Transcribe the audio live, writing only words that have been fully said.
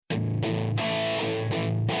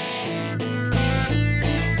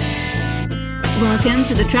Welcome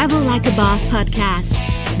to the Travel Like a Boss podcast,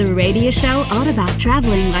 the radio show all about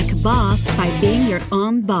traveling like a boss by being your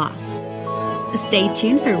own boss. Stay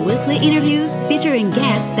tuned for weekly interviews featuring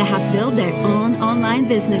guests that have built their own online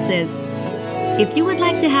businesses. If you would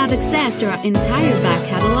like to have access to our entire back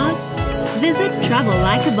catalog, visit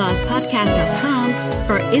travellikeabosspodcast.com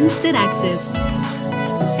for instant access.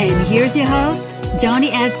 And here's your host, Johnny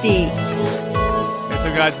FD. So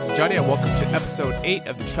guys, it's Johnny and welcome to episode 8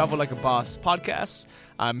 of the Travel Like a Boss podcast.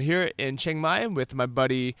 I'm here in Chiang Mai with my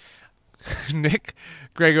buddy Nick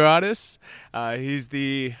Gregoradis. He's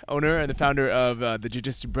the owner and the founder of the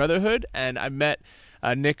Jiu-Jitsu Brotherhood, and I met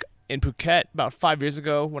Nick in Phuket about 5 years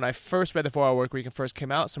ago when I first read the 4 Hour Workweek and first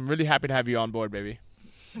came out, so I'm really happy to have you on board, baby.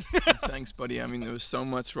 Thanks, buddy. I mean, there was so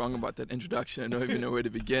much wrong about that introduction. I don't even know where to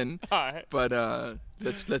begin. All right. But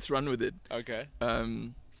let's run with it. Okay.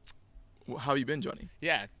 How you been, Johnny?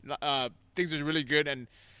 Yeah, things are really good, and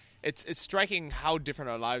it's striking how different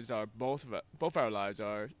our lives are. Both our lives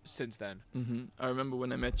are since then. Mm-hmm. I remember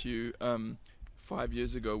when I met you 5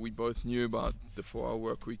 years ago. We both knew about the 4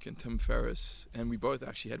 Hour Workweek and Tim Ferriss, and we both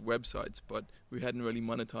actually had websites, but we hadn't really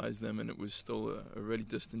monetized them, and it was still a really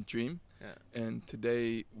distant dream. Yeah. And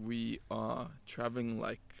today we are traveling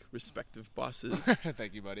like respective bosses.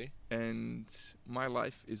 Thank you, buddy. And my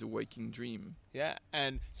life is a waking dream. Yeah,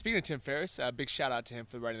 and speaking of Tim Ferriss, a big shout out to him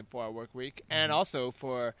for writing the 4 Hour Workweek, and also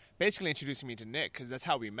for basically introducing me to Nick, because that's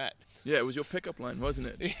how we met. Yeah, it was your pickup line, wasn't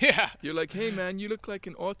it? Yeah. You're like, hey man, you look like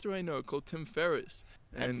an author I know called Tim Ferriss.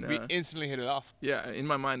 And we instantly hit it off. Yeah, in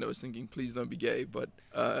my mind I was thinking, please don't be gay, but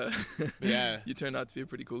yeah, you turned out to be a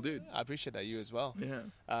pretty cool dude. I appreciate that, you as well. Yeah.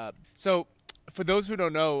 So, for those who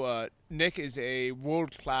don't know, Nick is a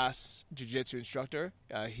world-class jiu-jitsu instructor.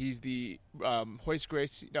 He's the Roger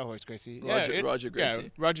Gracie.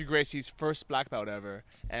 Roger Gracie's first black belt ever,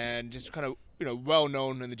 and just kind of well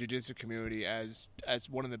known in the jiu-jitsu community as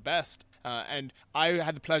one of the best. And I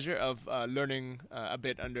had the pleasure of learning a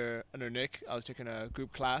bit under Nick. I was taking a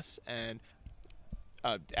group class and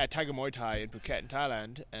at Tiger Muay Thai in Phuket in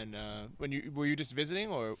Thailand. And were you just visiting,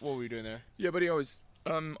 or what were you doing there? Yeah, buddy, I was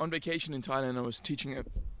on vacation in Thailand. I was teaching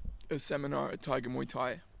a seminar at Tiger Muay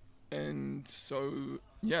Thai, and so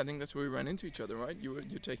yeah, I think that's where we ran into each other, right? You're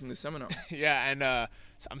taking the seminar. Yeah, and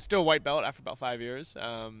so I'm still a white belt after about 5 years.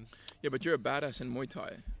 Yeah, but you're a badass in Muay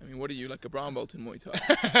Thai. I mean, what are you, like a brown belt in Muay Thai?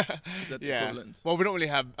 Is that the equivalent? Well, we don't really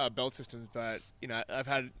have belt systems, but I've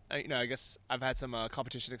had I guess I've had some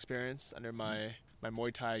competition experience under my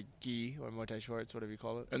Muay Thai gi or Muay Thai shorts, whatever you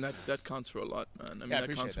call it. And that counts for a lot, man. I mean, yeah,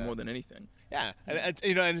 that counts for more than anything. Yeah, and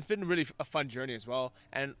it's been really a fun journey as well.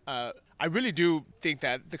 And I really do think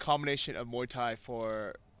that the combination of Muay Thai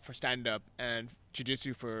for stand-up and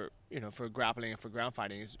jiu-jitsu for grappling and for ground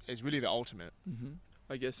fighting is really the ultimate. Mm-hmm.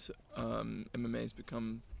 I guess MMA has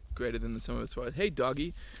become greater than the sum of its parts. Hey,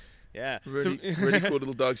 doggy. Yeah. Really cool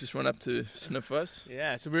little dogs just run up to sniff us.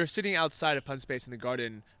 Yeah, so we were sitting outside of Pun Space in the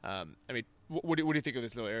garden. I mean, what do you think of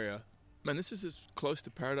this little area? Man, this is as close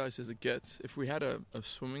to paradise as it gets. If we had a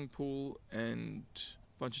swimming pool and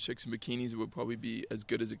a bunch of chicks in bikinis, it would probably be as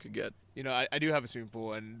good as it could get. I do have a swimming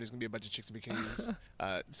pool, and there's going to be a bunch of chicks in bikinis.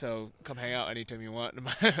 So come hang out anytime you want in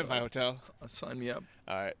my hotel. Sign me up.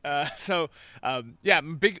 All right. I'm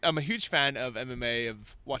a huge fan of MMA,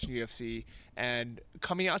 of watching UFC, and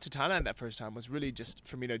coming out to Thailand that first time was really just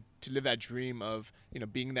for me to live that dream of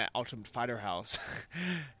being that ultimate fighter house,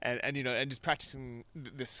 and just practicing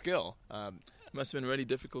this skill. It must have been really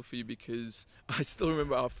difficult for you, because I still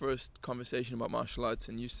remember our first conversation about martial arts,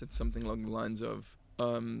 and you said something along the lines of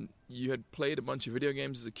you had played a bunch of video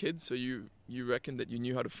games as a kid, so you reckoned that you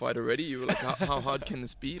knew how to fight already. You were like, how hard can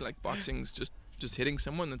this be? Like, boxing's just hitting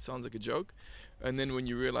someone. That sounds like a joke. And then when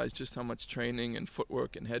you realize just how much training and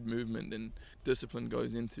footwork and head movement and discipline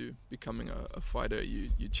goes into becoming a fighter, you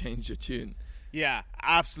change your tune. Yeah,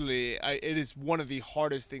 absolutely. It is one of the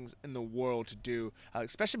hardest things in the world to do,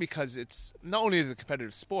 especially because it's not only is it a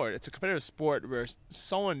competitive sport, it's a competitive sport where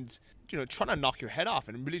someone's trying to knock your head off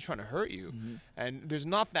and really trying to hurt you. Mm-hmm. And there's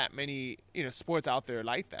not that many sports out there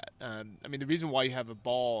like that. I mean, the reason why you have a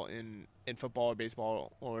ball in football or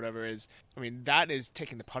baseball or whatever is, that is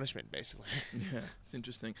taking the punishment, basically. Yeah, it's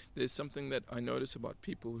interesting. There's something that I notice about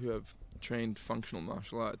people who have trained functional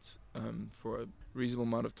martial arts for a reasonable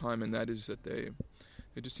amount of time, and that is that they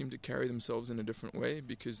just seem to carry themselves in a different way,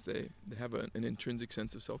 because they have an intrinsic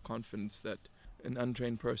sense of self-confidence that an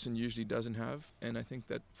untrained person usually doesn't have. And I think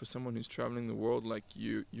that for someone who's traveling the world like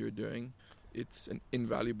you're doing, it's an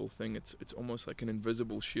invaluable thing. It's almost like an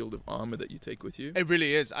invisible shield of armor that you take with you. It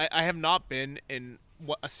really is. I have not been in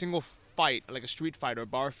a single fight, like a street fight or a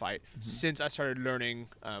bar fight, since I started learning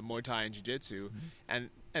Muay Thai and Jiu-Jitsu. And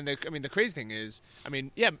the crazy thing is,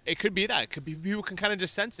 it could be that. It could be people can kind of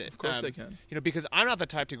just sense it. Of course they can. Because I'm not the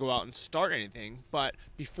type to go out and start anything. But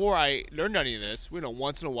before I learned any of this,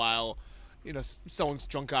 once in a while, someone's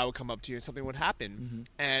drunk guy would come up to you and something would happen.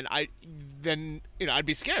 And I'd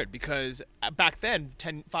be scared because back then,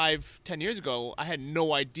 10 years ago, I had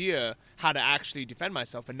no idea how to actually defend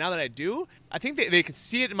myself. But now that I do, I think they can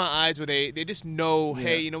see it in my eyes where they just know,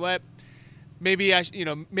 hey, you know what? Maybe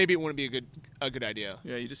maybe it wouldn't be a good idea.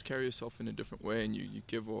 Yeah, you just carry yourself in a different way, and you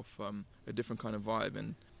give off a different kind of vibe.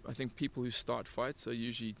 And I think people who start fights are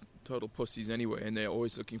usually total pussies anyway, and they're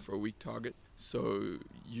always looking for a weak target. So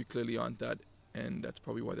you clearly aren't that, and that's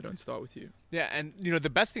probably why they don't start with you. Yeah, and the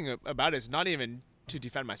best thing about it is not even to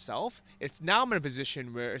defend myself. It's now I'm in a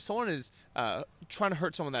position where if someone is trying to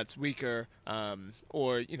hurt someone that's weaker,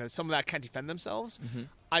 or someone that can't defend themselves,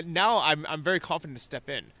 I'm very confident to step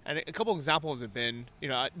in. And a couple examples have been,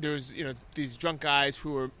 there's these drunk guys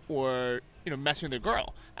who were messing with their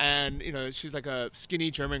girl, and she's like a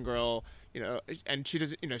skinny German girl, and she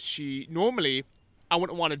doesn't, she normally. I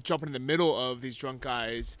wouldn't want to jump in the middle of these drunk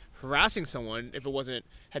guys harassing someone if it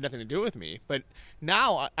had nothing to do with me. But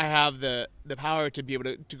now I have the power to be able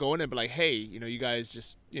to go in and be like, hey, you guys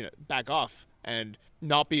just back off and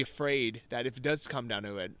not be afraid that if it does come down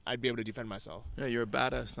to it, I'd be able to defend myself. Yeah, you're a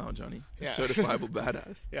badass now, Johnny. A Yeah. certifiable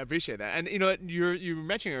badass. Yeah, I appreciate that. And you were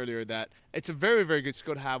mentioning earlier that it's a very, very good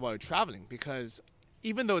skill to have while you're traveling, because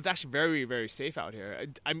even though it's actually very, very safe out here,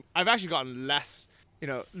 I've actually gotten less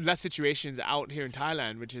situations out here in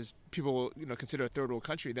Thailand, which is people consider a third world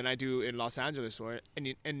country, than I do in Los Angeles or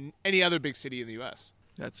in any other big city in the U.S.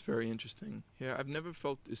 That's very interesting. Yeah, I've never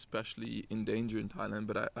felt especially in danger in Thailand,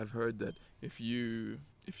 but I've heard that if you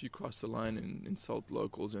cross the line and insult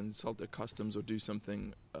locals or insult their customs or do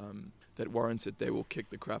something that warrants it, they will kick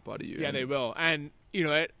the crap out of you. Yeah, they will. And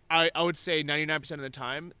I would say 99% of the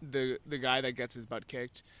time, the guy that gets his butt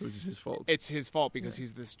kicked, it was his fault. It's his fault because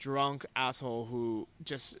he's this drunk asshole who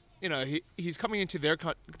just he's coming into their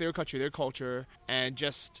country, their culture, and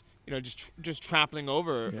just trampling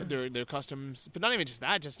over their customs, but not even just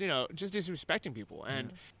that, just disrespecting people.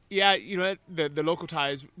 And the local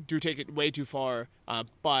Thais do take it way too far,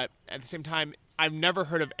 but at the same time, I've never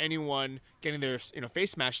heard of anyone getting their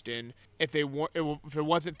face smashed in if it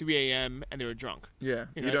wasn't 3 a.m. and they were drunk. Yeah,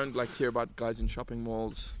 you don't hear about guys in shopping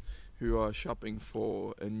malls who are shopping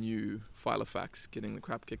for a new file of fax getting the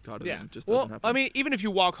crap kicked out of them. Just doesn't happen. I mean, even if you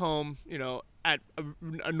walk home, at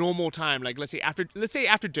a normal time, like let's say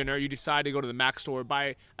after dinner, you decide to go to the Mac store,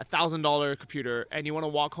 buy $1,000 computer, and you want to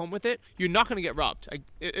walk home with it, you're not going to get robbed.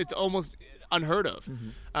 It's almost unheard of.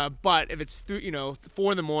 But if it's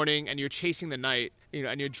 4 a.m. and you're chasing the night,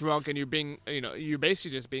 and you're drunk and you're being, you're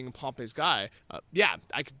basically just being a pompous guy.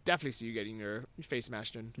 I could definitely see you getting your face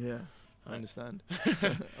smashed in. Yeah. I understand.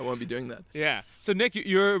 I won't be doing that. Yeah. So Nick,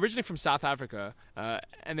 you're originally from South Africa,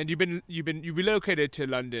 and then you relocated to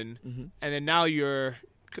London, and then now you're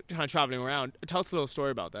kind of traveling around. Tell us a little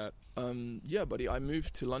story about that. Yeah, buddy. I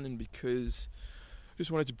moved to London because I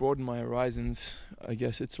just wanted to broaden my horizons. I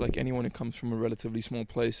guess it's like anyone who comes from a relatively small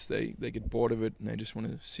place, they get bored of it and they just want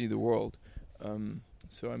to see the world.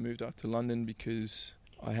 So I moved out to London because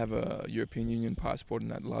I have a European Union passport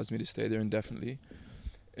and that allows me to stay there indefinitely.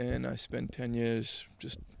 And I spent 10 years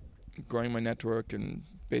just growing my network and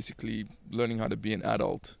basically learning how to be an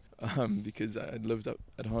adult because I had lived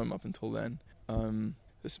at home up until then.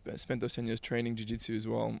 I spent those 10 years training jiu-jitsu as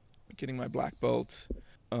well, getting my black belt.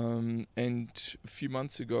 And a few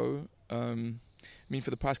months ago, for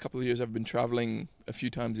the past couple of years, I've been traveling a few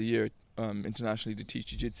times a year internationally to teach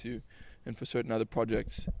jiu-jitsu and for certain other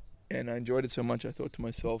projects. And I enjoyed it so much, I thought to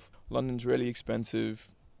myself, London's really expensive.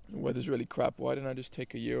 The weather's really crap. Why didn't I just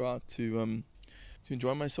take a year out to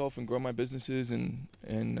enjoy myself and grow my businesses and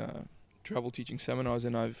travel teaching seminars?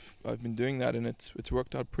 And I've been doing that, and it's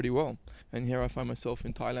worked out pretty well. And here I find myself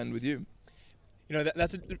in Thailand with you.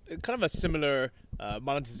 That's kind of a similar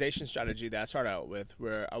monetization strategy that I started out with,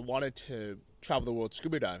 where I wanted to travel the world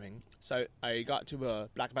scuba diving. So I got to a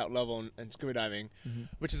black belt level in scuba diving,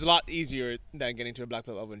 which is a lot easier than getting to a black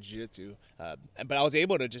belt level in jiu-jitsu. But I was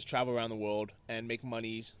able to just travel around the world and make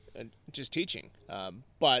money just teaching.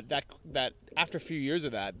 But that after a few years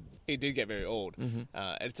of that, it did get very old.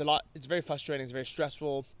 It's very frustrating, it's very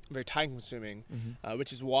stressful, very time consuming,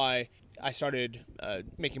 which is why I started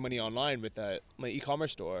making money online with my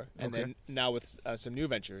e-commerce store, and then now with some new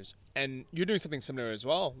ventures. And you're doing something similar as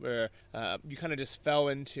well, where you kind of just fell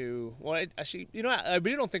into, well, actually, you know, I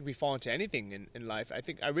really don't think we fall into anything in life.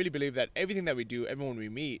 I really believe that everything that we do, everyone we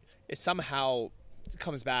meet, is somehow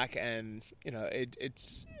comes back, and you know,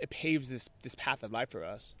 it paves this path of life for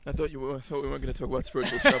us. I thought we weren't going to talk about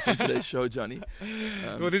spiritual stuff on today's show, Johnny.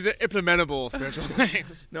 Well, these are implementable spiritual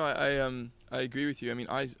things. No, I agree with you. I mean,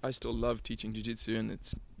 I still love teaching jiu-jitsu, and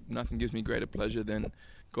nothing gives me greater pleasure than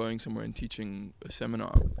going somewhere and teaching a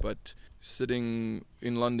seminar. But sitting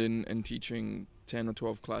in London and teaching 10 or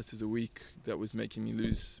 12 classes a week, that was making me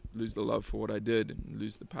lose the love for what I did and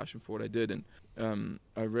lose the passion for what I did. And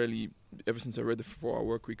I really, ever since I read the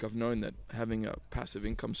 4-Hour Workweek, I've known that having a passive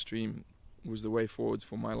income stream was the way forwards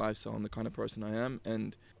for my lifestyle and the kind of person I am.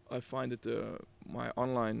 And I find that my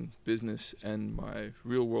online business and my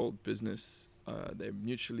real world business, they're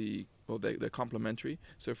mutually, well, they're complementary.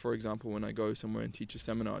 So for example, when I go somewhere and teach a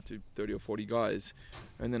seminar to 30 or 40 guys,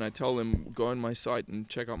 and then I tell them, go on my site and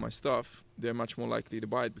check out my stuff, they're much more likely to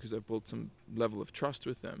buy it because I've built some level of trust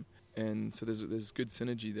with them. And so there's good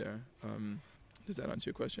synergy there. Does that answer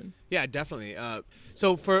your question? Yeah, definitely.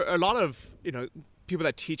 So for a lot of, you know, people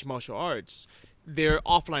that teach martial arts, they're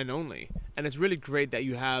offline only. And it's really great that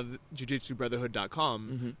you have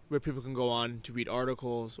jujitsubrotherhood.com, where people can go on to read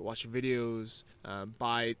articles, watch videos,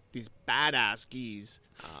 buy these badass gis,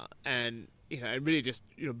 and you know, and really just,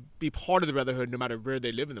 you know, be part of the brotherhood no matter where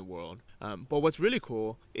they live in the world. But what's really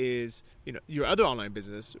cool is, you know, your other online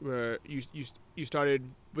business where you started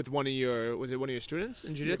with one of your students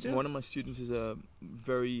in jiu-jitsu? Yeah, one of my students is a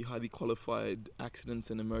very highly qualified accidents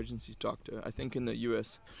and emergencies doctor. I think in the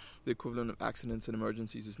US, the equivalent of accidents and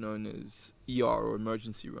emergencies is known as ER, or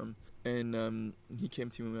emergency room. And he came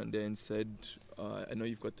to me one day and said, I know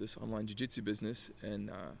you've got this online jiu-jitsu business,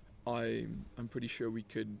 and I'm pretty sure we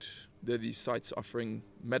could. There are these sites offering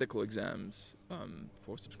medical exams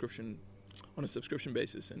for subscription, on a subscription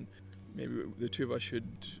basis, and maybe the two of us should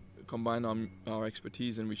combine our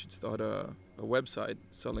expertise, and we should start a website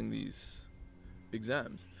selling these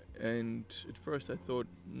exams. And at first I thought,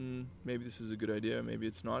 maybe this is a good idea, maybe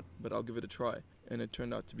it's not, but I'll give it a try. And it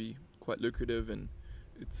turned out to be quite lucrative, and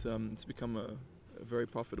it's become a very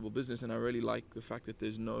profitable business. And I really like the fact that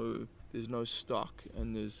there's no stock,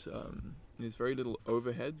 and there's very little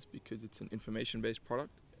overheads because it's an information-based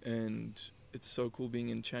product. And it's so cool being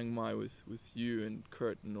in Chiang Mai with you and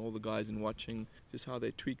Kurt and all the guys, and watching just how they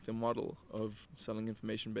tweak the model of selling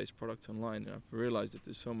information-based products online. And I've realized that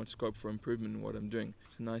there's so much scope for improvement in what I'm doing.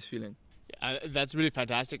 It's a nice feeling. That's really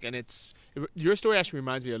fantastic, and your story actually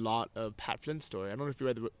reminds me a lot of Pat Flynn's story. I don't know if you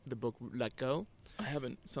read the book Let Go. I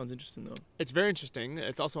haven't. Sounds interesting though. It's very interesting.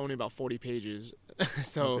 It's also only about 40 pages.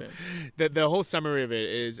 So the whole summary of it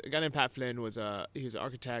is, a guy named Pat Flynn he was an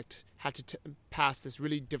architect, had to pass this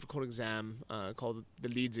really difficult exam called the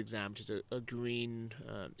Leeds exam, which is a green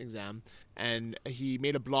exam, and he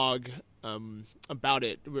made a blog about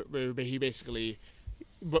it where he basically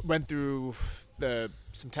went through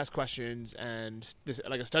some test questions and this,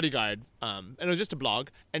 like a study guide, and it was just a blog.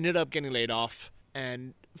 Ended up getting laid off,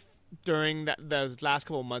 and during those last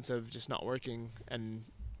couple of months of just not working and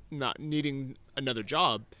not needing another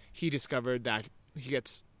job, he discovered that he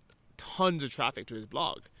gets tons of traffic to his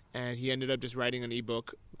blog, and he ended up just writing an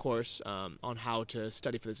ebook course on how to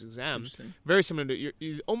study for this exam. Very similar to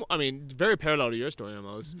very parallel to your story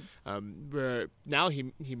almost. Where now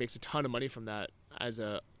he makes a ton of money from that as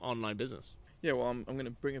a online business. Yeah, well, I'm going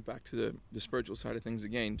to bring it back to the spiritual side of things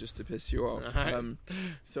again, just to piss you off.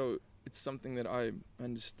 So it's something that I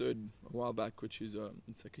understood a while back, which is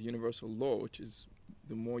it's like a universal law, which is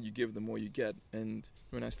the more you give, the more you get. And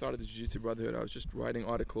when I started the Jiu-Jitsu Brotherhood, I was just writing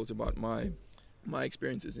articles about my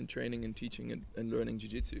experiences in training and teaching and learning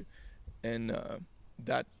Jiu-Jitsu. And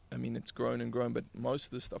it's grown and grown, but most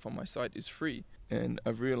of the stuff on my site is free. And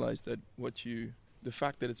I've realized that the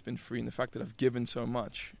fact that it's been free, and the fact that I've given so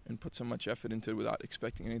much and put so much effort into it without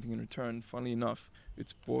expecting anything in return, funnily enough,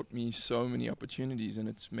 it's brought me so many opportunities, and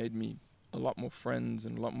it's made me a lot more friends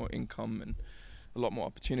and a lot more income and a lot more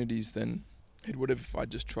opportunities than it would have if I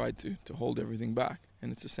just tried to hold everything back.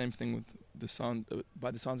 And it's the same thing with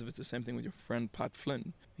by the sounds of it, it's the same thing with your friend Pat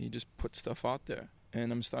Flynn. He just put stuff out there.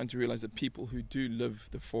 And I'm starting to realize that people who do live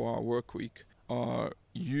the 4-hour work week are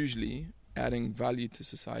usually adding value to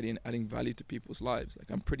society and adding value to people's lives. Like,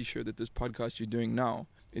 I'm pretty sure that this podcast you're doing now,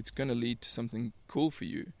 it's going to lead to something cool for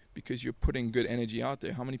you because you're putting good energy out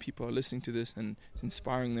there. How many people are listening to this and it's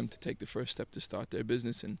inspiring them to take the first step to start their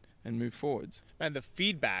business and move forwards? And the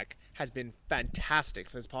feedback has been fantastic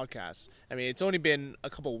for this podcast. I mean, it's only been a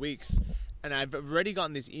couple of weeks, and I've already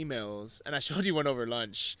gotten these emails, and I showed you one over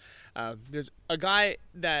lunch. There's a guy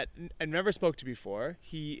that I never spoke to before.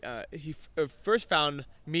 He first found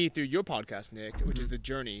me through your podcast, Nick, which is the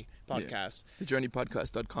Journey podcast. Yeah.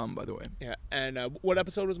 TheJourneyPodcast.com, by the way. Yeah, and what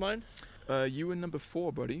episode was mine? You were number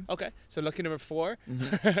 4, buddy. Okay, so lucky number 4.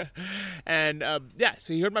 And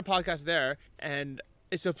so he heard my podcast there, and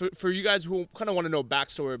so for you guys who kind of want to know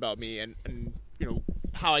backstory about me and you know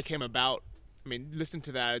how I came about, I mean, listen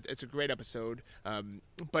to that. It's a great episode.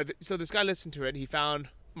 But so this guy listened to it. He found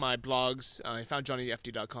my blogs. He found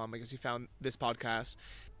JohnnyFD.com. I guess he found this podcast,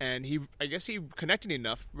 and I guess he connected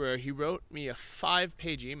enough where he wrote me a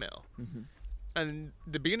 5-page email. And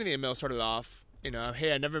the beginning of the email started off, you know,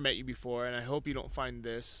 hey, I never met you before, and I hope you don't find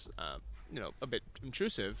this, a bit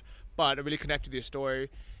intrusive, but I really connected with your story.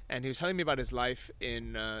 And he was telling me about his life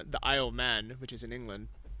in the Isle of Man, which is in England,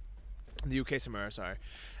 in the UK somewhere, sorry,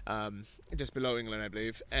 just below England, I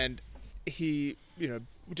believe. And he,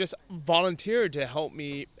 just volunteered to help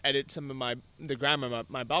me edit some of the grammar of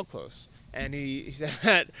my blog posts. And he said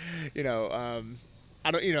that,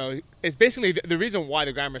 it's basically the reason why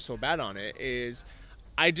the grammar is so bad on it is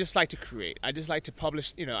I just like to create. I just like to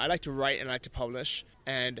publish, I like to write and I like to publish.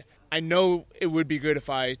 And I know it would be good if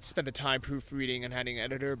I spent the time proofreading and having an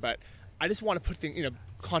editor, but I just want to put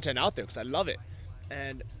content out there because I love it.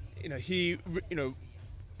 And, he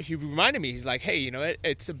reminded me, he's like, hey,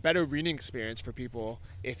 it's a better reading experience for people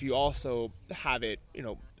if you also have it,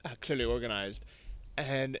 clearly organized.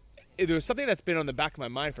 And there was something that's been on the back of my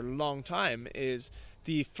mind for a long time is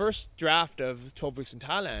the first draft of 12 Weeks in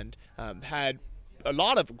Thailand had a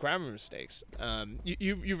lot of grammar mistakes.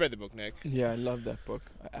 You read the book, Nick? Yeah, I love that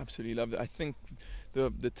book. I absolutely love it. I think the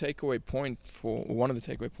takeaway point one of the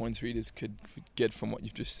takeaway points readers could get from what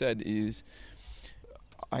you've just said is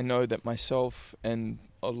I know that myself and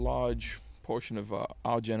a large portion of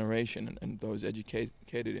our generation and those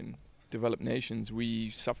educated in developed nations, we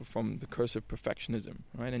suffer from the curse of perfectionism,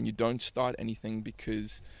 right? And you don't start anything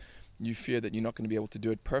because you fear that you're not going to be able to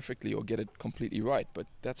do it perfectly or get it completely right. But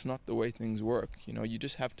that's not the way things work. You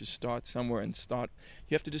just have to start somewhere and you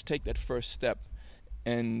have to just take that first step.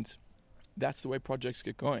 And that's the way projects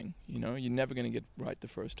get going. You're never going to get right the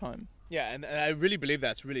first time. Yeah, and I really believe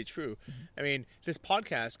that's really true. I mean, this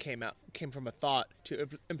podcast came from a thought to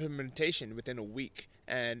implementation within a week.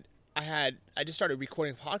 And I just started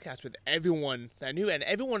recording podcasts with everyone that I knew, and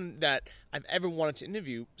everyone that I've ever wanted to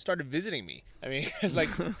interview started visiting me. I mean, it's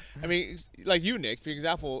like you, Nick, for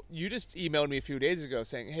example, you just emailed me a few days ago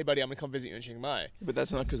saying, hey, buddy, I'm going to come visit you in Chiang Mai. But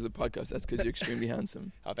that's not because of the podcast. That's because you're extremely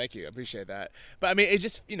handsome. Oh, thank you. I appreciate that. But, I mean, it's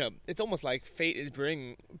just, it's almost like fate is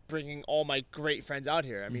bringing all my great friends out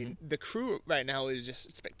here. I mean, the crew right now is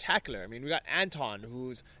just spectacular. I mean, we got Anton,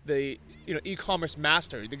 who's the, e-commerce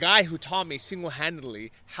master, the guy who taught me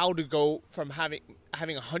single-handedly how to go from having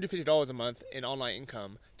 $150 a month in online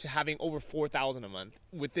income to having over $4,000 a month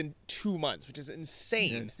within 2 months, which is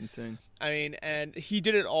insane. Yeah, it's insane. I mean, and he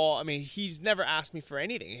did it all. I mean, he's never asked me for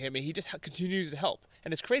anything. I mean, he just continues to help.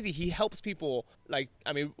 And it's crazy. He helps people.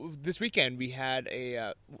 This weekend we had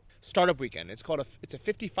a startup weekend. It's it's a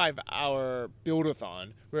 55-hour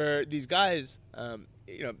build-a-thon where these guys,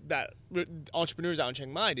 that entrepreneurs out in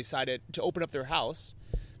Chiang Mai decided to open up their house,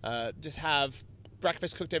 just have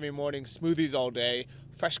breakfast cooked every morning, smoothies all day,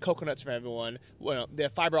 fresh coconuts for everyone. Well, they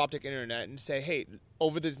have fiber optic internet, and say, hey,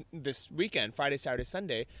 over this weekend, Friday, Saturday,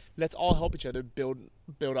 Sunday, let's all help each other build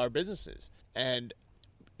our businesses. And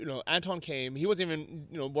Anton came. He wasn't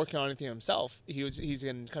even working on anything himself. He's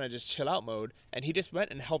in kind of just chill out mode, and he just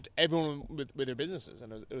went and helped everyone with their businesses,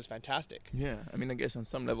 and it was fantastic. Yeah, I mean, I guess on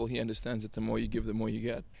some level he understands that the more you give, the more you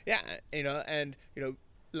get. Yeah,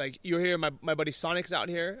 like you're here, my buddy Sonic's out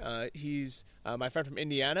here. He's my friend from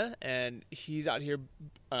Indiana, and he's out here.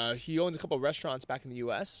 He owns a couple of restaurants back in the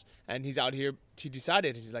U.S., and he's out here. He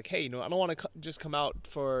decided, he's like, hey, I don't want to just come out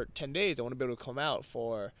for 10 days. I want to be able to come out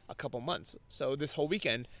for a couple months. So this whole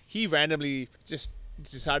weekend, he randomly just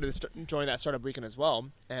decided to join that startup weekend as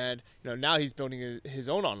well. And now he's building his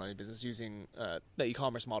own online business using the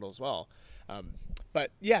e-commerce model as well.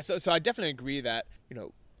 But yeah, so I definitely agree that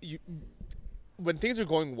when things are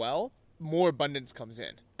going well, more abundance comes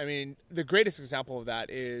in. I mean, the greatest example of that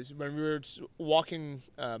is when we were walking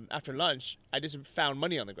after lunch, I just found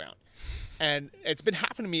money on the ground. And it's been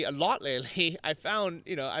happening to me a lot lately. I found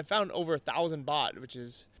over 1,000 baht, which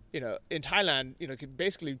is, in Thailand, could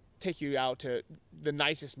basically take you out to the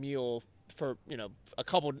nicest meal for, a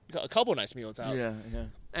couple nice meals out. Yeah.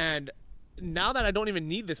 And now that I don't even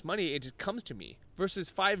need this money, it just comes to me. Versus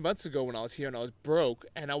 5 months ago when I was here and I was broke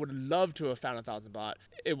and I would love to have found 1,000 baht,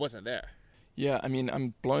 it wasn't there. Yeah, I mean,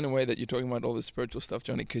 I'm blown away that you're talking about all this spiritual stuff,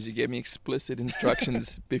 Johnny, because you gave me explicit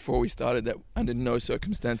instructions before we started that under no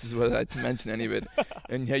circumstances was I to mention any of it.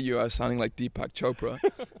 And here you are sounding like Deepak Chopra.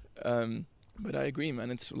 But I agree,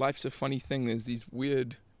 man. Life's a funny thing. There's these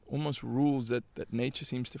weird, almost rules that nature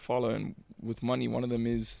seems to follow. And with money, one of them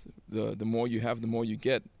is the more you have, the more you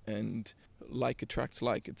get. And like attracts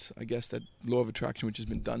like. It's, I guess, that law of attraction which has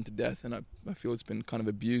been done to death. And I feel it's been kind of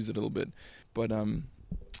abused a little bit. But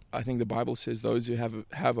I think the Bible says those who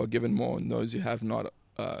have are given more, and those who have not,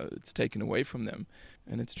 it's taken away from them.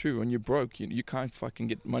 And it's true. When you're broke, you can't fucking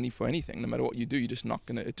get money for anything. No matter what you do, you're just not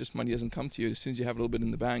gonna. Money doesn't come to you. As soon as you have a little bit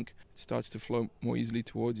in the bank, it starts to flow more easily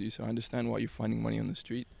towards you. So I understand why you're finding money on the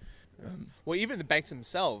street. Well, even the banks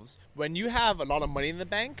themselves, when you have a lot of money in the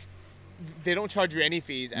bank, they don't charge you any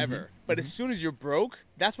fees ever. Mm-hmm. But as soon as you're broke,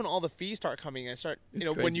 that's when all the fees start coming and start. It's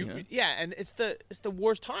crazy, when you and it's the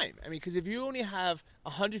worst time. I mean, because if you only have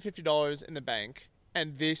 $150 in the bank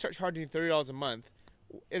and they start charging you $30 a month,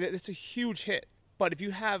 it's a huge hit. But if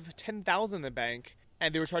you have $10,000 in the bank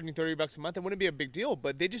and they were charging $30 a month, it wouldn't be a big deal.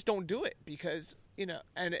 But they just don't do it because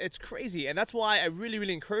and it's crazy. And that's why I really,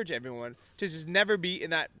 really encourage everyone to just never be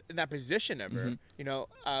in that position ever.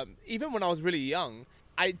 Mm-hmm. Even when I was really young,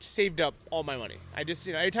 I saved up all my money. I just,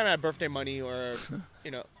 every time I had birthday money or,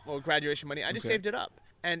 or graduation money, I just saved it up.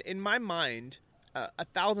 And in my mind,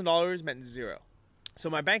 $1,000 meant zero.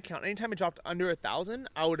 So my bank account, anytime it dropped under $1,000,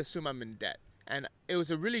 I would assume I'm in debt. And it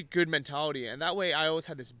was a really good mentality. And that way I always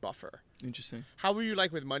had this buffer. Interesting. How were you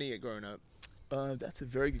like with money growing up? That's a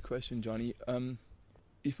very good question, Johnny.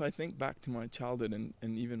 If I think back to my childhood and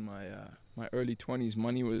even my early 20s,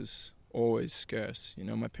 money was always scarce.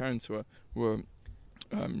 My parents were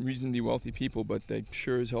reasonably wealthy people, but they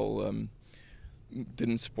sure as hell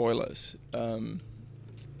didn't spoil us. And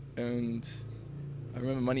I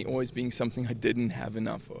remember money always being something I didn't have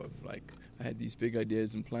enough of. Like, I had these big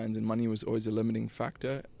ideas and plans, and money was always a limiting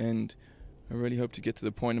factor. And I really hope to get to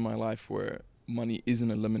the point in my life where money isn't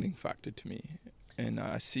a limiting factor to me. And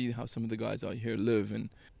I see how some of the guys out here live,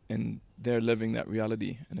 and they're living that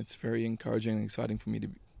reality. And it's very encouraging and exciting for me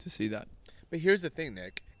to see that. But here's the thing,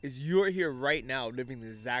 Nick, is you're here right now living the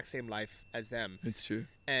exact same life as them. It's true.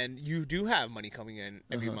 And you do have money coming in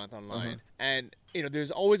every month online. And,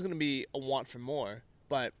 there's always going to be a want for more.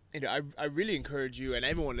 But, I really encourage you and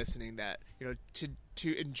everyone listening that,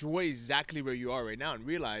 to enjoy exactly where you are right now and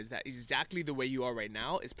realize that exactly the way you are right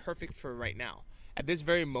now is perfect for right now. At this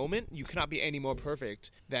very moment, you cannot be any more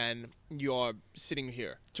perfect than you are sitting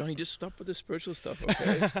here. Johnny, just stop with the spiritual stuff,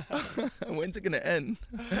 okay? When's it going to end?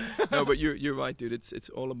 No, but you're right, dude. It's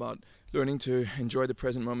all about learning to enjoy the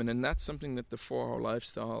present moment. And that's something that the 4-hour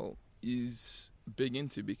lifestyle is big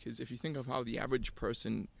into, because if you think of how the average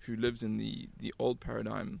person who lives in the old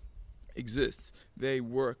paradigm exists, they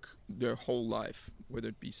work their whole life, whether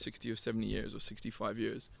it be 60 or 70 years or 65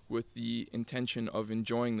 years, with the intention of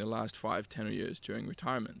enjoying the last 5, 10 years during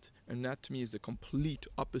retirement. And that to me is the complete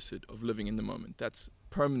opposite of living in the moment. That's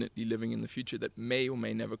permanently living in the future that may or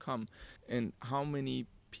may never come. And how many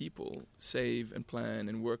people save and plan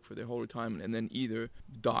and work for their whole retirement and then either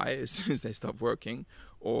die as soon as they stop working,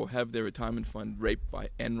 or have their retirement fund raped by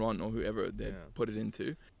Enron or whoever they put it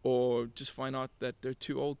into, or just find out that they're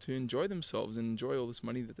too old to enjoy themselves and enjoy all this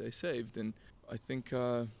money that they saved. And I think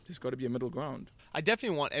there's got to be a middle ground. I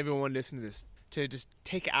definitely want everyone listening to this to just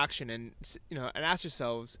take action and and ask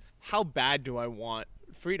yourselves, how bad do I want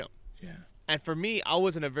freedom? Yeah. And for me, I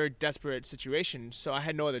was in a very desperate situation, so I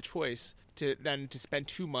had no other choice than to spend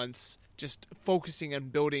 2 months just focusing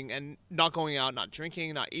and building and not going out, not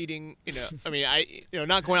drinking, not eating,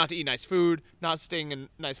 not going out to eat nice food, not staying in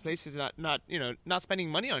nice places, not spending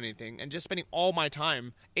money on anything, and just spending all my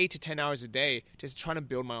time, 8 to 10 hours a day, just trying to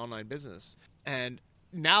build my online business. And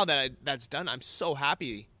now that that's done, I'm so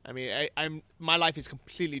happy. I mean, my life is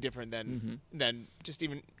completely different than just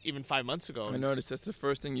even 5 months ago. I noticed that's the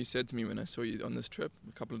first thing you said to me when I saw you on this trip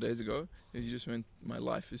a couple of days ago. Is you just went, my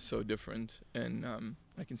life is so different, and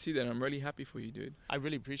I can see that. I'm really happy for you, dude. I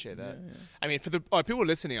really appreciate that. Yeah. I mean, for the people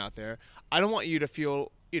listening out there, I don't want you to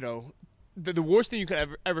feel, the worst thing you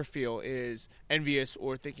could ever feel is envious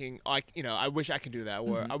or thinking, I wish I could do that,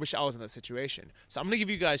 or I wish I was in that situation. So I'm going to give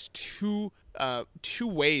you guys two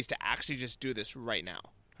ways to actually just do this right now.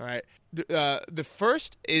 All right. The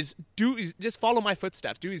first is just follow my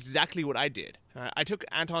footsteps. Do exactly what I did. All right? I took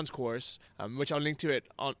Anton's course, which I'll link to it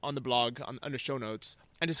on the blog under show notes,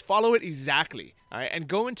 and just follow it exactly. All right, and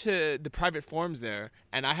go into the private forums there,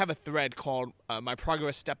 and I have a thread called My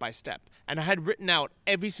Progress Step by Step, and I had written out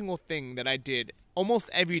every single thing that I did almost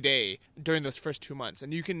every day during those first 2 months,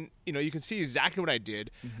 and you can see exactly what I did,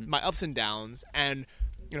 my ups and downs, and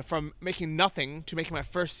from making nothing to making my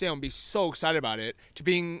first sale and be so excited about it, to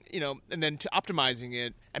being, and then to optimizing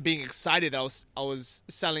it and being excited that I was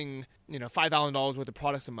selling, $5,000 worth of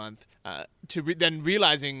products a month, then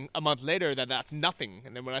realizing a month later that that's nothing.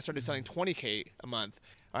 And then when I started selling $20K a month,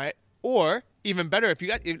 all right? Or even better,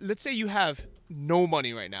 let's say you have no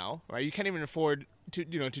money right now, right? You can't even afford to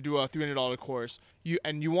do a $300 course,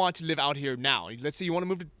 you want to live out here now. Let's say you want to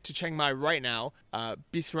move to Chiang Mai right now,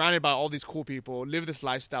 be surrounded by all these cool people, live this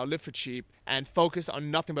lifestyle, live for cheap, and focus on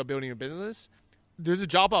nothing but building a business. There's a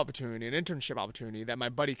job opportunity, an internship opportunity that my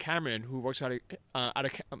buddy Cameron, who works out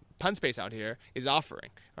of Punspace out here, is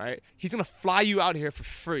offering. Right? He's gonna fly you out here for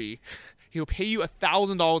free. He'll pay you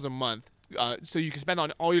 $1,000 a month. So you can spend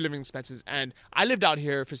on all your living expenses, and I lived out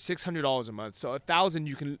here for $600 a month. So $1,000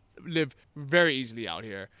 you can live very easily out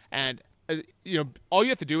here, and all you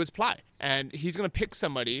have to do is apply. And he's gonna pick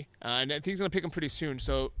somebody, and I think he's gonna pick him pretty soon.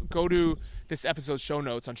 So go to this episode's show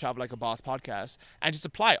notes on Travel Like a Boss podcast and just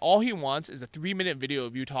apply. All he wants is a 3-minute video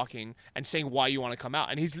of you talking and saying why you want to come out,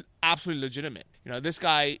 and he's absolutely legitimate. This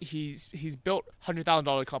guy, he's built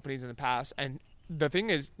 $100,000 companies in the past, and the thing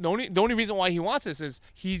is, the only reason why he wants this is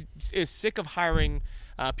he is sick of hiring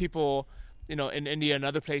people, in India and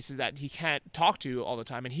other places that he can't talk to all the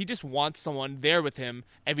time, and he just wants someone there with him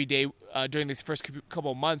every day during these first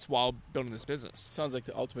couple of months while building this business. Sounds like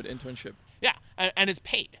the ultimate internship. Yeah, and it's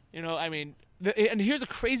paid. And here's the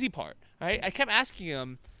crazy part, right? I kept asking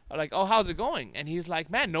him, like, oh, how's it going? And he's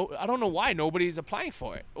like, man, no, I don't know why nobody's applying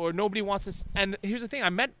for it, or nobody wants this. And here's the thing: I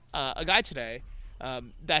met a guy today.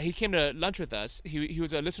 That he came to lunch with us. He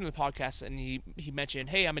was a listener to the podcast, and he mentioned,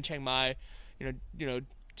 hey, I'm in Chiang Mai,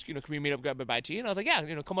 can we meet up, grab a bite to eat? And I was like,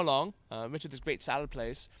 yeah, come along. Went to this great salad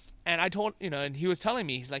place, and I told, and he was telling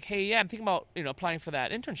me, he's like, hey, yeah, I'm thinking about, applying for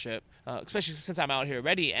that internship, especially since I'm out here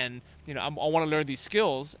already, and I want to learn these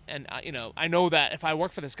skills, and I know that if I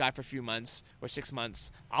work for this guy for a few months or 6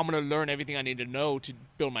 months, I'm gonna learn everything I need to know to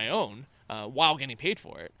build my own while getting paid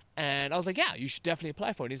for it. And I was like, yeah, you should definitely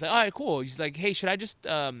apply for it. And he's like, all right, cool. He's like, hey, should I just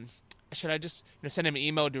send him an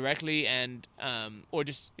email directly and or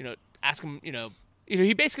just ask him,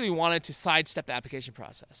 he basically wanted to sidestep the application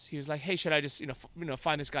process. He was like, hey, should I just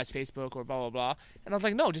find this guy's Facebook or blah blah blah? And I was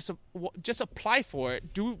like, no, just apply for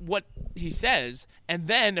it, do what he says, and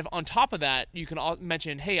then if on top of that you can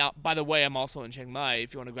mention, hey, by the way, I'm also in Chiang Mai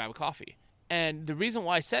if you want to grab a coffee. And the reason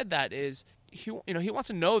why I said that is he wants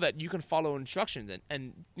to know that you can follow instructions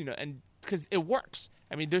and because it works.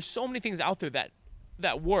 I mean, there's so many things out there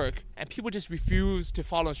that work, and people just refuse to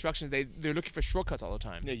follow instructions. They're looking for shortcuts all the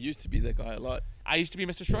time. Yeah, you used to be that guy a lot. I used to be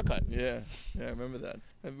Mr. Shortcut. Yeah, I remember that.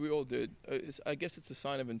 And we all did. I guess it's a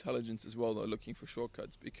sign of intelligence as well, though, looking for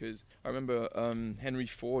shortcuts, because I remember Henry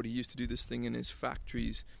Ford, he used to do this thing in his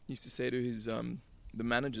factories. He used to say to his the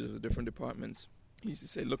managers of the different departments, he used to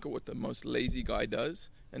say, look at what the most lazy guy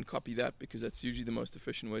does and copy that, because that's usually the most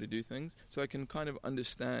efficient way to do things. So I can kind of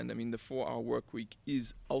understand. I mean, the 4-hour work week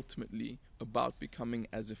is ultimately about becoming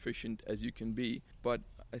as efficient as you can be. But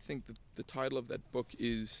I think that the title of that book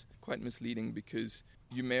is quite misleading, because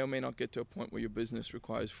you may or may not get to a point where your business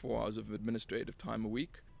requires 4 hours of administrative time a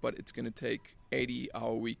week, but it's going to take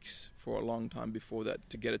 80-hour weeks for a long time before that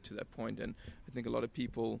to get it to that point. And I think a lot of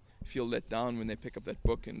people feel let down when they pick up that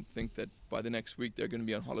book and think that by the next week they're going to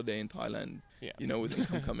be on holiday in Thailand, with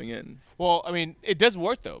income coming in. Well, I mean, it does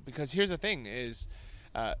work, though, because here's the thing is,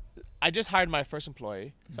 I just hired my first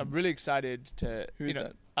employee, so I'm really excited to... Who's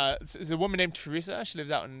that? It's a woman named Teresa. She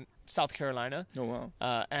lives out in South Carolina. Oh,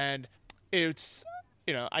 wow. And it's...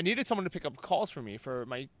 I needed someone to pick up calls for me for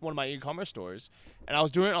one of my e-commerce stores, and I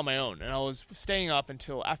was doing it on my own. And I was staying up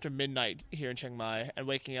until after midnight here in Chiang Mai and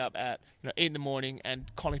waking up at 8 in the morning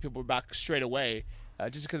and calling people back straight away,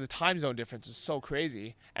 just because the time zone difference is so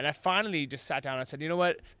crazy. And I finally just sat down and said, you know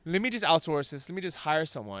what? Let me just outsource this. Let me just hire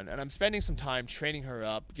someone. And I'm spending some time training her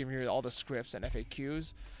up, giving her all the scripts and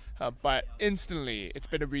FAQs. But instantly, it's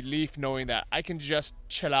been a relief knowing that I can just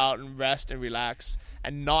chill out and rest and relax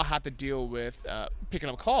and not have to deal with picking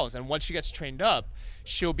up calls. And once she gets trained up,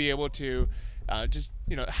 she'll be able to just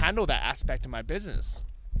handle that aspect of my business.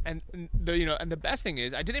 And the best thing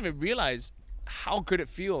is, I didn't even realize how good it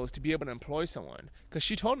feels to be able to employ someone, because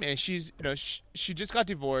she told me, and she's she just got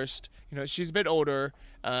divorced, she's a bit older,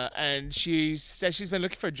 and she said she's been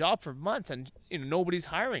looking for a job for months, and nobody's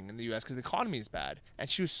hiring in the US because the economy is bad, and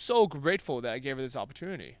she was so grateful that I gave her this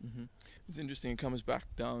opportunity. Mm-hmm. It's interesting. It comes back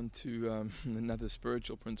down to another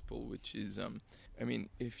spiritual principle, which is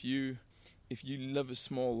if you live a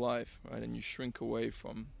small life, right, and you shrink away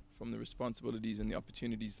from the responsibilities and the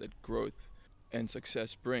opportunities that growth and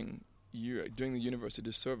success bring, you're doing the universe a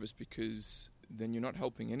disservice, because then you're not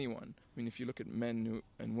helping anyone. I mean, if you look at men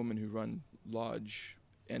and women who run large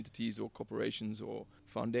entities or corporations or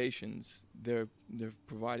foundations, they're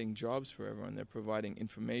providing jobs for everyone. They're providing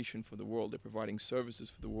information for the world. They're providing services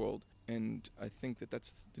for the world. And I think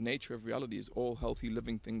that's the nature of reality, is all healthy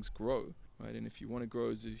living things grow, right? And if you want to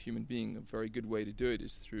grow as a human being, a very good way to do it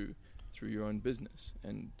is through your own business,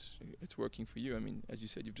 and it's working for you. I mean, as you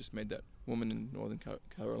said, you've just made that woman in Northern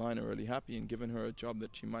Carolina really happy and given her a job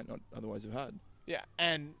that she might not otherwise have had. Yeah,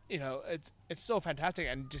 and it's so fantastic,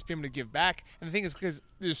 and just being able to give back. And the thing is, because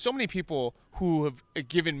there's so many people who have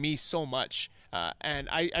given me so much, and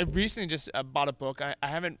I recently just bought a book. I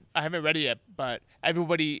haven't read it yet, but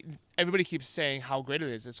everybody keeps saying how great it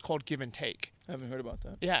is. It's called Give and Take. I haven't heard about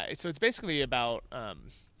that. Yeah, so it's basically about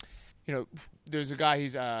there's a guy,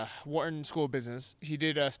 he's Wharton School of Business. He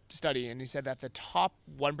did a study, and he said that the top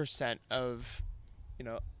 1% of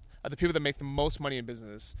the people that make the most money in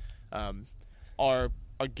business are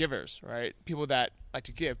givers, right? People that like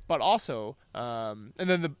to give, but also, and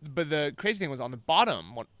then the crazy thing was on the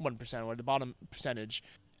bottom 1%, or the bottom percentage,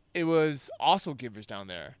 it was also givers down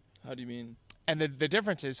there. How do you mean? And the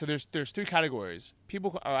difference is, so there's three categories.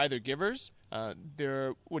 People are either givers,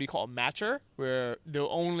 they're what do you call a matcher, where they'll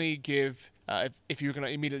only give if you're going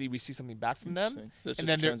to immediately receive something back from them. That's and just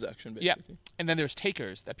then a transaction, basically. Yeah, and then there's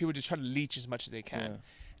takers, that people just try to leech as much as they can. Yeah.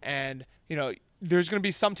 And there's going to be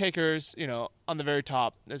some takers, on the very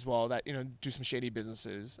top as well, that do some shady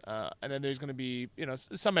businesses, and then there's going to be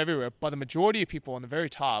some everywhere. But the majority of people on the very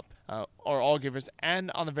top are all givers,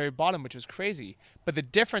 and on the very bottom, which is crazy. But the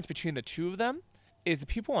difference between the two of them is the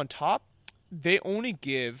people on top, they only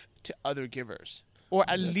give to other givers, or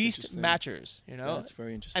at least matchers. That's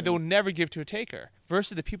very interesting. And they'll never give to a taker.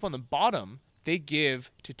 Versus the people on the bottom, they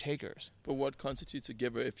give to takers. But what constitutes a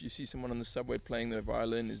giver? If you see someone on the subway playing their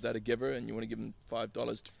violin, is that a giver, and you want to give them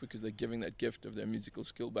 $5 because they're giving that gift of their musical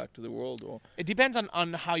skill back to the world? Or it depends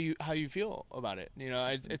on how you feel about it.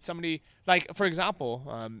 It's somebody, like, for example,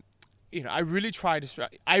 I really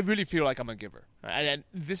I really feel like I'm a giver, right? And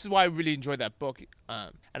this is why I really enjoyed that book.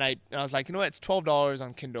 And I was like, it's $12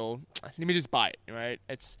 on Kindle. Let me just buy it, right?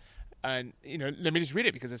 Let me just read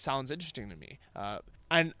it because it sounds interesting to me.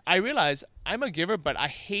 And I realize I'm a giver, but I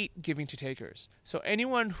hate giving to takers. So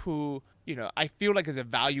anyone who, I feel like is a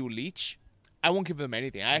value leech, I won't give them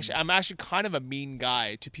anything. I'm actually kind of a mean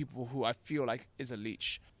guy to people who I feel like is a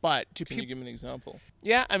leech. But to Can you give me an example?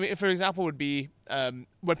 Yeah, I mean, for example, would be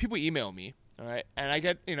when people email me, all right, and I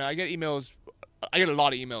get emails. I get a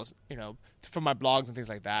lot of emails, from my blogs and things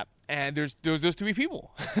like that. And there's those three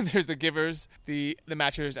people. There's the givers, the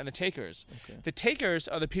matchers, and the takers. Okay. The takers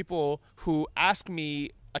are the people who ask me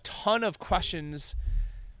a ton of questions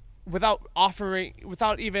without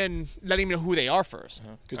even letting me know who they are first.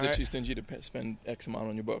 Because they're too stingy to spend X amount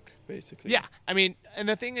on your book, basically. Yeah, I mean, and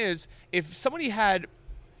the thing is, if somebody had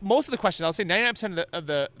most of the questions, I'll say 99% of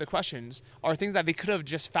the questions are things that they could have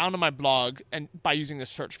just found on my blog and by using the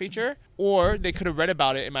search feature, or they could have read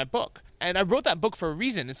about it in my book. And I wrote that book for a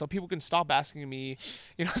reason, and so people can stop asking me,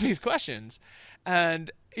 these questions.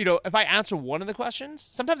 And if I answer one of the questions,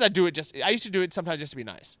 sometimes I used to do it sometimes just to be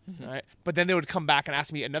nice, right? But then they would come back and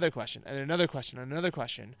ask me another question, and another question, and another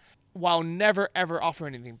question, while never ever offer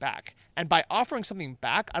anything back. And by offering something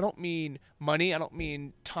back, I don't mean money, I don't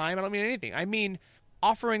mean time, I don't mean anything. I mean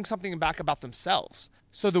offering something back about themselves.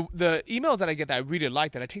 So the emails that I get that I really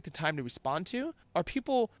like, that I take the time to respond to, are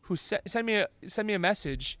people who send me a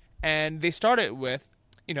message, and they start it with,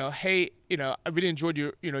 hey, I really enjoyed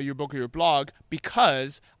your book or your blog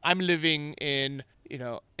because I'm living in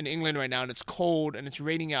England right now, and it's cold and it's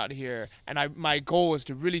raining out here, and my goal is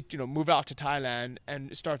to really move out to Thailand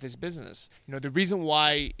and start this business. The reason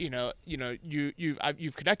why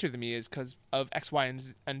you've connected with me is because of X, Y,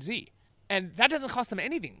 and Z. And that doesn't cost them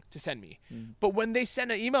anything to send me. But when they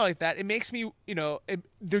send an email like that, it makes me,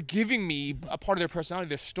 they're giving me a part of their personality,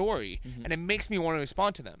 their story, and it makes me want to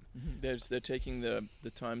respond to them. They're taking the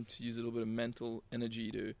time to use a little bit of mental energy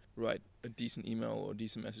to write a decent email or a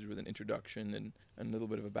decent message with an introduction and a little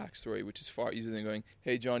bit of a backstory, which is far easier than going,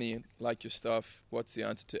 hey, Johnny, like your stuff. What's the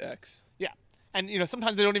answer to X? Yeah. And,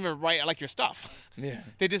 sometimes they don't even write, I like your stuff. Yeah.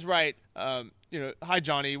 They just write, hi,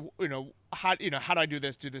 Johnny, how do I do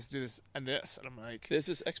this, and this? And I'm like... There's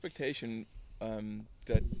this expectation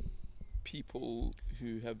that people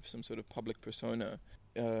who have some sort of public persona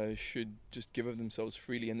should just give of themselves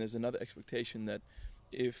freely. And there's another expectation that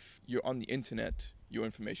if you're on the internet, your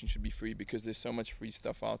information should be free because there's so much free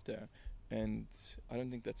stuff out there. And I don't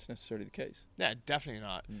think that's necessarily the case. Yeah, definitely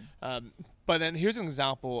not. But then here's an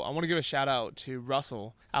example. I want to give a shout out to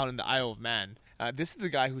Russell out in the Isle of Man. This is the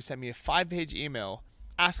guy who sent me a 5-page email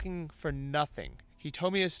asking for nothing. He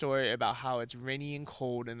told me a story about how it's rainy and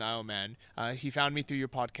cold in the Isle of Man. He found me through your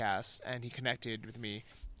podcast, and he connected with me.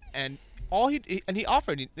 And he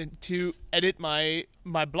offered to edit my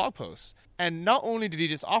blog posts. And not only did he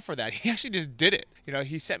just offer that, he actually just did it.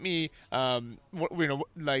 He sent me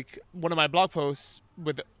like one of my blog posts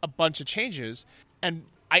with a bunch of changes, and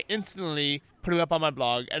I instantly put it up on my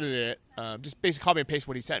blog, edited it, just basically copy and paste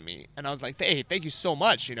what he sent me. And I was like, hey, thank you so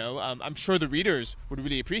much. I'm sure the readers would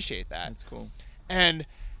really appreciate that. That's cool. And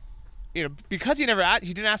because he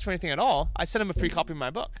didn't ask for anything at all, I sent him a free copy of my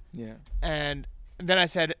book. Yeah. And then I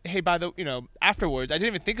said, hey, afterwards, I didn't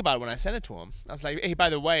even think about it when I sent it to him. I was like, hey, by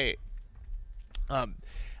the way, a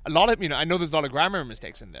lot of, I know there's a lot of grammar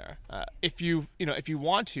mistakes in there. If you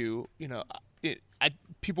want to,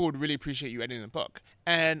 people would really appreciate you editing the book.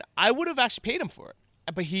 And I would have actually paid him for it.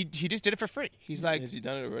 But he just did it for free. He's like... Has he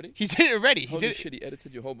done it already? He did it already. Holy shit, he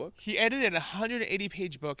edited your whole book? He edited a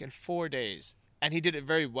 180-page book in 4 days. And he did it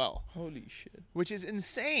very well. Holy shit. Which is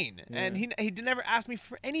insane. Yeah. And he never asked me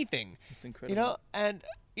for anything. That's incredible.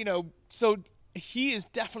 So he is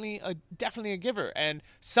definitely a giver. And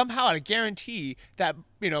somehow I guarantee that,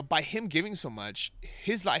 by him giving so much,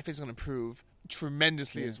 his life is going to improve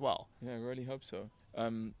tremendously as well. Yeah, I really hope so.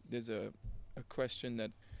 There's a question that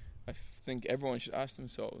I think everyone should ask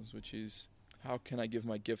themselves, which is, how can I give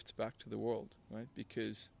my gifts back to the world, right?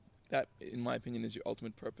 Because that, in my opinion, is your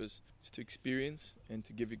ultimate purpose, is to experience and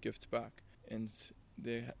to give your gifts back. And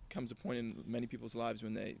there comes a point in many people's lives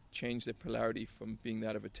when they change their polarity from being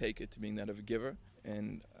that of a taker to being that of a giver.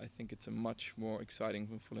 And I think it's a much more exciting,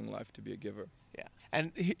 fulfilling life to be a giver. Yeah.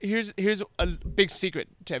 And here's a big secret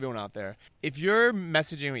to everyone out there. If you're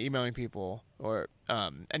messaging or emailing people, or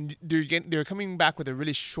and they're coming back with a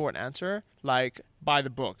really short answer, like buy the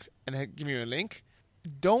book, and then give you a link,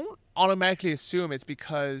 don't automatically assume it's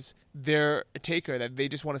because they're a taker, that they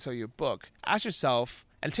just want to sell you a book. Ask yourself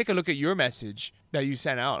and take a look at your message that you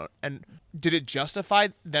sent out, and did it justify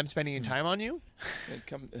them spending time on you? It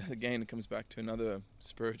comes back to another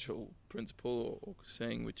spiritual principle or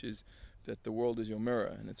saying, which is that the world is your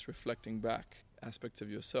mirror and it's reflecting back aspects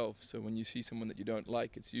of yourself. So when you see someone that you don't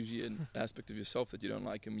like, it's usually an aspect of yourself that you don't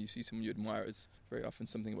like, and when you see someone you admire, it's very often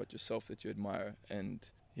something about yourself that you admire. And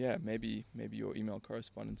yeah, maybe your email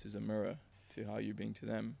correspondence is a mirror to how you're being to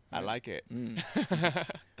them. Right? I like it.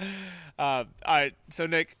 All right, so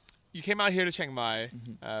Nick, you came out here to Chiang Mai.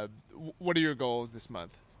 What are your goals this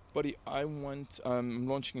month? Buddy, I'm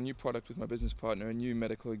launching a new product with my business partner, a new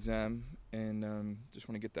medical exam, and just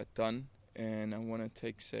want to get that done. And I want to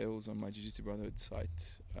take sales on my Jiu-Jitsu Brotherhood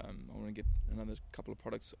site. I want to get another couple of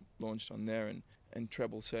products launched on there and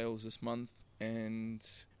treble sales this month. And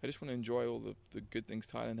I just want to enjoy all the good things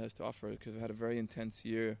Thailand has to offer, because I've had a very intense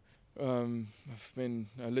year. I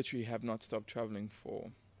literally have not stopped traveling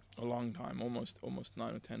for a long time, almost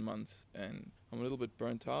 9 or 10 months, and I'm a little bit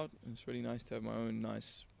burnt out. It's really nice to have my own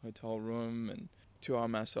nice hotel room and 2-hour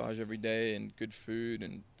massage every day and good food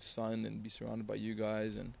and sun and be surrounded by you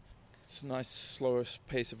guys. And it's a nice slower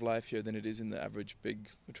pace of life here than it is in the average big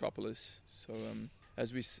metropolis. So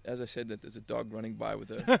as I said, that there's a dog running by with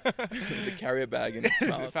a carrier bag in its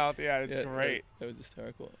mouth. It's great. That was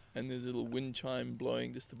hysterical. And there's a little wind chime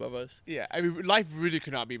blowing just above us. Yeah, I mean, life really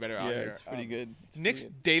could not be better out here. Yeah, it's pretty good. Nick's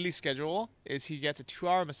daily schedule is he gets a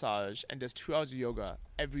 2-hour massage and does 2 hours of yoga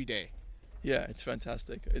every day. Yeah, it's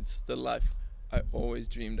fantastic. It's the life I always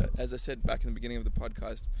dreamed of. As I said back in the beginning of the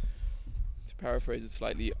podcast, to paraphrase it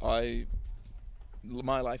slightly,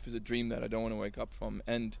 my life is a dream that I don't want to wake up from.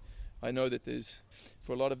 And I know that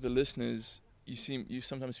for a lot of the listeners, you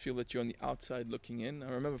sometimes feel that you're on the outside looking in. I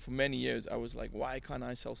remember for many years I was like, why can't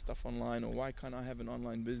I sell stuff online, or why can't I have an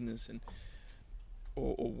online business,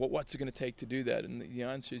 or what's it going to take to do that? And the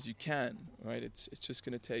answer is you can, right? It's just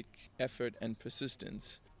going to take effort and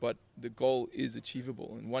persistence, but the goal is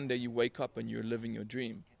achievable. And one day you wake up and you're living your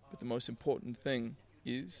dream. But the most important thing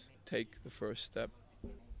is take the first step.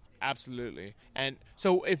 Absolutely. And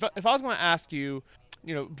so if I was going to ask you,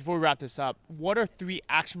 before we wrap this up, what are 3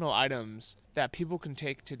 actionable items that people can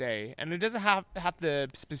take today? And it doesn't have to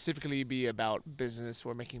specifically be about business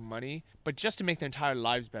or making money, but just to make their entire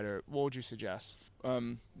lives better. What would you suggest?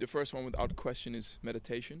 The first one, without question, is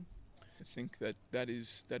meditation. I think that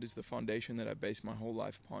is the foundation that I base my whole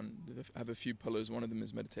life upon. I have a few pillars. One of them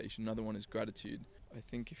is meditation. Another one is gratitude. I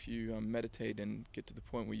think if you meditate and get to the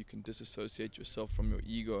point where you can disassociate yourself from your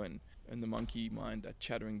ego and the monkey mind, that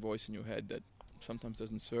chattering voice in your head that sometimes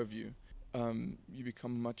doesn't serve you, you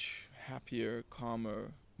become a much happier,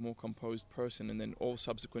 calmer, more composed person, and then all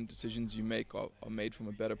subsequent decisions you make are made from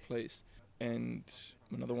a better place. And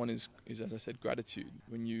another one is, as I said, gratitude.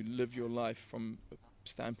 When you live your life from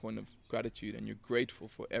standpoint of gratitude and you're grateful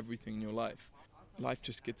for everything in your life, life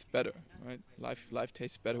just gets better, right? Life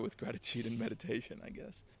tastes better with gratitude and meditation, I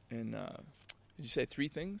guess. And did you say 3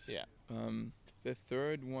 things? Yeah. The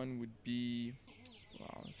third one would be,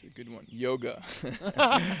 wow, that's a good one. Yoga.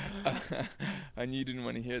 I knew you didn't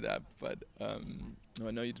want to hear that, but no,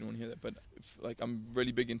 I know you didn't want to hear that. But I'm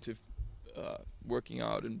really big into working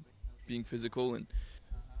out and being physical, and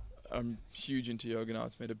I'm huge into yoga now.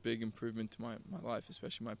 It's made a big improvement to my life,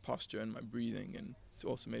 especially my posture and my breathing, and it's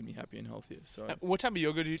also made me happier and healthier. So, what type of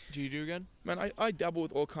yoga do you do again? Man, I dabble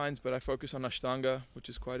with all kinds, but I focus on Ashtanga, which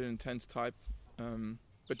is quite an intense type.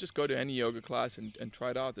 But just go to any yoga class and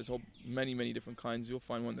try it out. There's many different kinds. You'll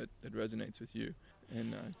find one that resonates with you.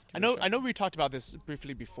 And I know we talked about this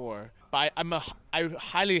briefly before, but I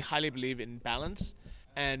highly believe in balance.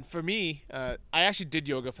 And for me, I actually did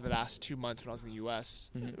yoga for the last 2 months when I was in the U.S.,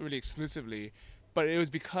 really exclusively. But it was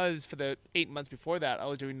because for the 8 months before that, I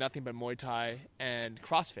was doing nothing but Muay Thai and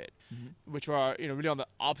CrossFit, which were really on the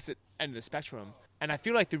opposite end of the spectrum. And I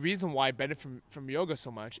feel like the reason why I benefit from yoga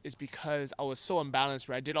so much is because I was so unbalanced,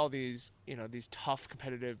 where I did all these, these tough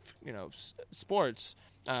competitive, sports,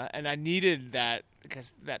 and I needed that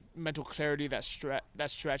mental clarity, that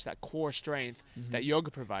stretch, that core strength that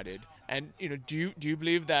yoga provided. And do you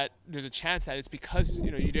believe that there's a chance that it's because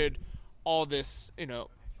you did all this,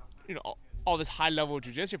 all this high level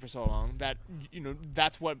jiu-jitsu for so long that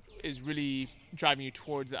that's what is really driving you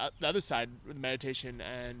towards the other side with meditation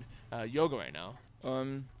and yoga right now?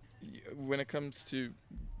 When it comes to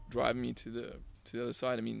driving me to the other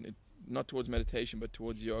side, I mean, not towards meditation, but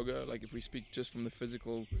towards yoga. Like if we speak just from the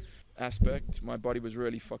physical aspect, my body was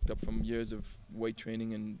really fucked up from years of weight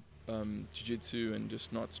training and jiu-jitsu and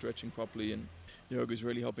just not stretching properly, and yoga is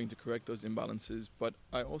really helping to correct those imbalances. But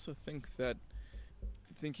I also think that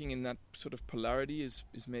thinking in that sort of polarity is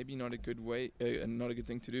maybe not a good way and not a good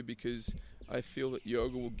thing to do, because I feel that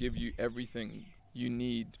yoga will give you everything you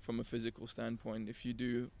need from a physical standpoint. If you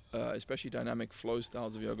do especially dynamic flow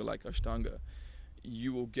styles of yoga like Ashtanga,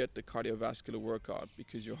 you will get the cardiovascular workout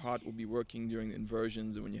because your heart will be working during the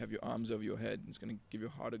inversions, and when you have your arms over your head, it's going to give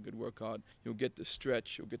your heart a good workout. You'll get the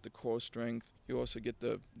stretch, you'll get the core strength, you also get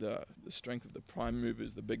the strength of the prime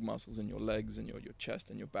movers, the big muscles in your legs and your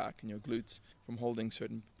chest and your back and your glutes from holding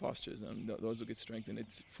certain postures, and those will get strengthened.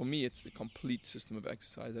 For me, it's the complete system of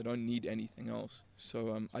exercise. I don't need anything else.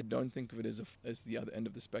 So I don't think of it as the other end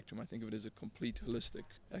of the spectrum. I think of it as a complete holistic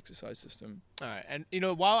exercise system. All right. And,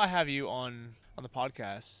 while I have you on the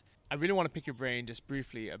podcast, I really want to pick your brain just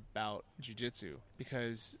briefly about jiu-jitsu,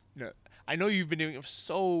 because, I know you've been doing it for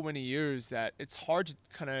so many years that it's hard to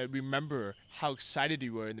kind of remember how excited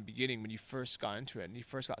you were in the beginning when you first got into it and you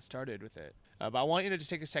first got started with it. But I want you to just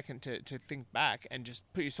take a second to think back and just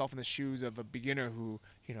put yourself in the shoes of a beginner who,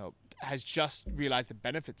 has just realized the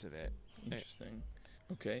benefits of it. Interesting.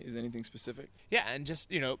 Okay, is there anything specific? Yeah, and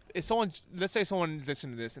just, let's say someone's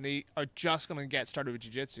listening to this and they are just going to get started with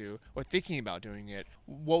jiu-jitsu or thinking about doing it.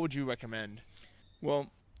 What would you recommend?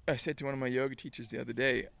 Well, I said to one of my yoga teachers the other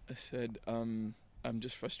day, I said, I'm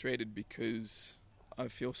just frustrated because I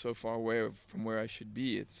feel so far away from where I should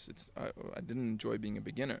be. I didn't enjoy being a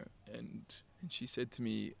beginner. And she said to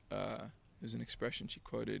me, there's an expression she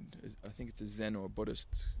quoted, I think it's a Zen or a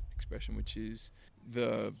Buddhist expression, which is,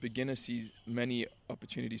 the beginner sees many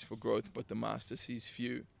opportunities for growth, but the master sees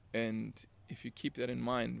few. And if you keep that in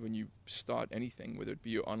mind when you start anything, whether it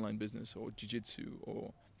be your online business or jiu-jitsu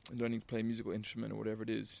or learning to play a musical instrument or whatever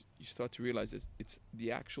it is, you start to realize that it's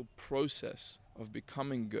the actual process of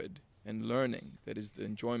becoming good and learning that is the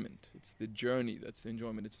enjoyment. It's the journey that's the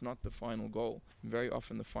enjoyment. It's not the final goal. And very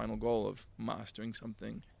often the final goal of mastering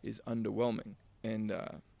something is underwhelming. And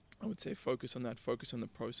I would say focus on that. Focus on the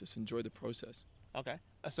process. Enjoy the process. Okay.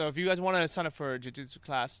 So if you guys want to sign up for a jiu-jitsu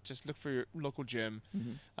class, just look for your local gym.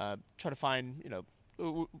 Try to find, a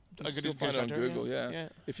good instructor on Google. Yeah.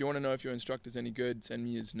 If you want to know if your instructor's any good, send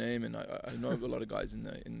me his name. And I know a lot of guys in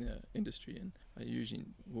the industry, and I usually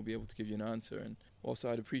will be able to give you an answer. And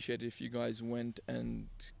also, I'd appreciate it if you guys went and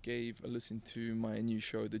gave a listen to my new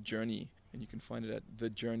show, The Journey, and you can find it at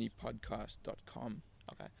thejourneypodcast.com.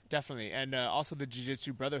 Okay, definitely. And also the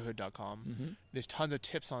jiu-jitsubrotherhood.com. There's tons of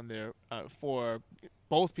tips on there for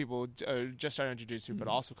both people just starting on jiu-jitsu, but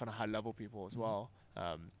also kind of high-level people as well.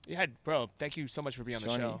 Bro, thank you so much for being on the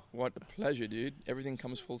show. What a pleasure, dude. Everything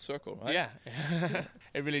comes full circle, right? Yeah,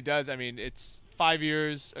 it really does. I mean, it's 5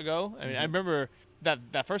 years ago. I mean, I remember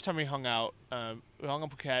that first time we hung out. We hung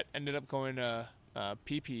out in Phuket, ended up going to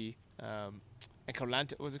PP, and and Koh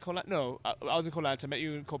Lanta. Was it Koh Lanta? No, I was in Koh Lanta. Met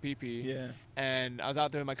you in Koh Phi Phi. Yeah. And I was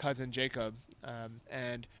out there with my cousin Jacob.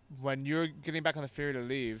 And when you were getting back on the ferry to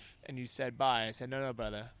leave, and you said bye, I said, no,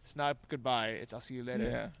 brother, it's not goodbye. It's I'll see you later.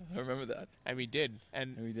 Yeah, I remember that. And we did.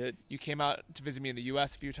 And we did. You came out to visit me in the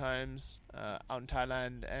U.S. a few times, out in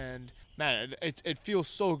Thailand, and man, it feels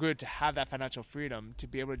so good to have that financial freedom to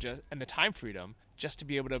be able to and the time freedom just to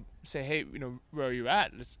be able to say, hey, where are you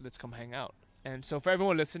at? Let's come hang out. And so for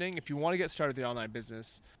everyone listening, if you want to get started with your online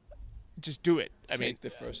business, just do it. Take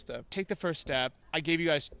the first step. Take the first step. I gave you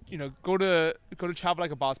guys, go to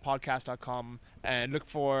travellikeabosspodcast.com and look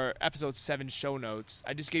for episode 7 show notes.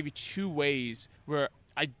 I just gave you 2 ways where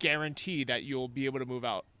I guarantee that you'll be able to move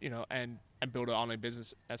out, and build an online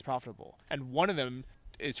business that's profitable. And one of them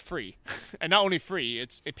is free. And not only free,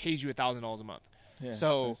 it pays you $1,000 a month. Yeah,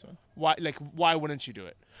 so why wouldn't you do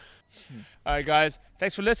it? All right, guys.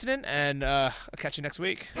 Thanks for listening, and I'll catch you next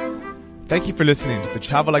week. Thank you for listening to the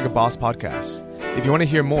Travel Like a Boss podcast. If you want to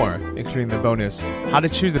hear more, including the bonus How to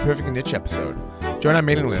Choose the Perfect Niche episode, join our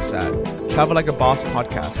mailing list at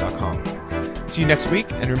travellikeabosspodcast.com. See you next week,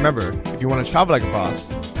 and remember, if you want to travel like a boss,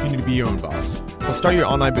 you need to be your own boss. So start your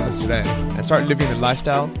online business today and start living the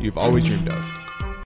lifestyle you've always dreamed of.